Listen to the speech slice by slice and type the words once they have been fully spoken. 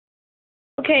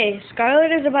Okay,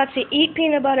 Scarlett is about to eat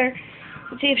peanut butter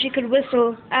and see if she could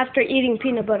whistle after eating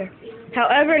peanut butter.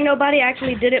 However, nobody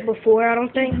actually did it before, I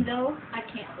don't think. No, I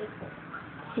can't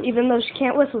whistle. Even though she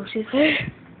can't whistle, she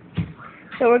said.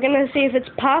 So we're going to see if it's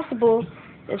possible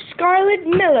if Scarlett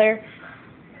Miller,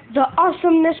 the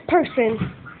awesomeness person,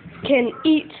 can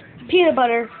eat peanut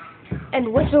butter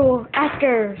and whistle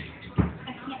after.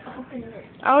 I can't open it.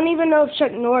 I don't even know if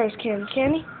Chuck Norris can he? I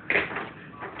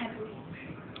believe.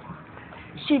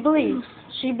 She believes.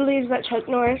 She believes that Chuck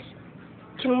Norris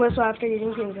can whistle after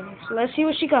eating peanut butter. So let's see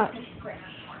what she got.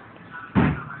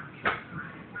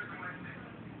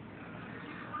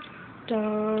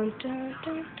 Dun, dun,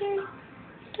 dun, dun,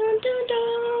 dun, dun,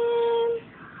 dun.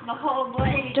 The whole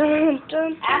way. Dun,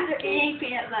 dun, After dun, eating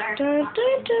peanut butter. dun,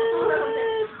 dun, dun,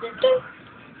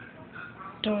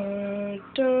 dun, dun,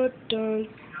 dun, dun, dun,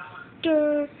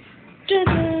 dun,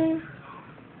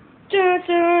 dun,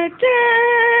 dun,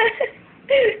 dun.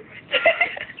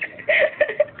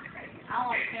 I don't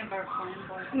like peanut butter plain,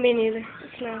 boy. Me neither.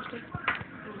 It's nasty.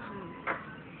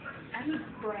 I need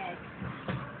bread.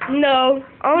 No,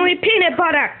 only peanut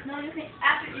butter. No, you can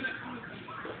after eating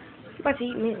I'm about to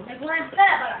eat meat. like when I'm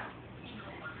peanut butter.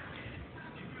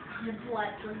 The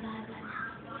blood goes bad.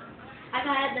 I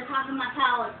got it at the top of my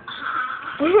palate.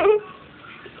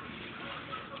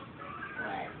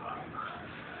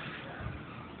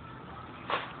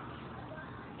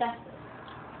 That's it.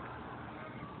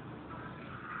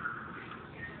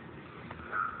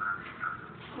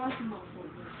 What's more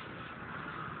food?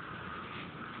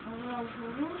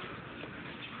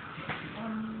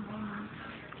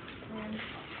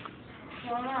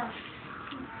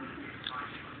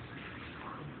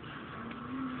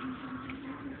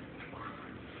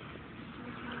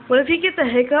 What if you get the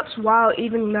hiccups while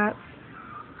eating that?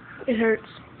 It hurts.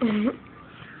 I'm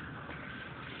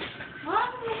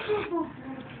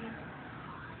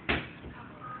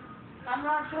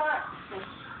not sure.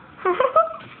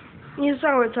 You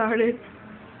sound retarded.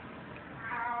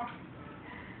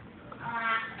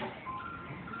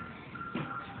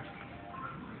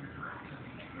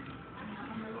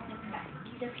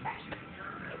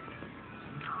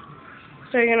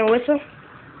 So you're gonna whistle?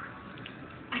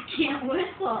 I can't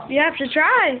whistle. You have to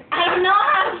try. I don't know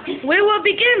how to. We will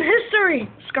begin history.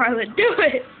 Scarlett, do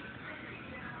it.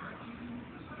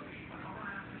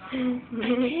 I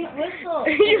can't whistle.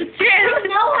 You I don't can't.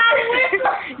 know how to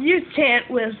whistle. You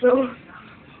can't whistle.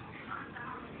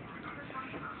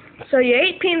 So you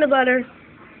ate peanut butter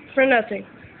for nothing.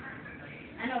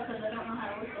 I know because I don't know how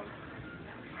to whistle.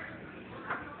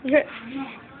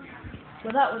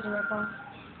 Well, that was a rip-off.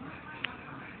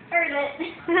 Heard it.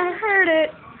 I heard it.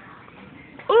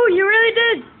 Oh, you really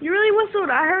did. You really whistled.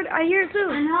 I hear it too.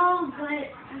 I know, but.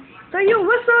 So you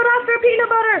whistled after peanut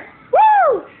butter.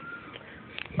 Woo!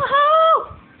 Woohoo!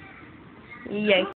 Yay.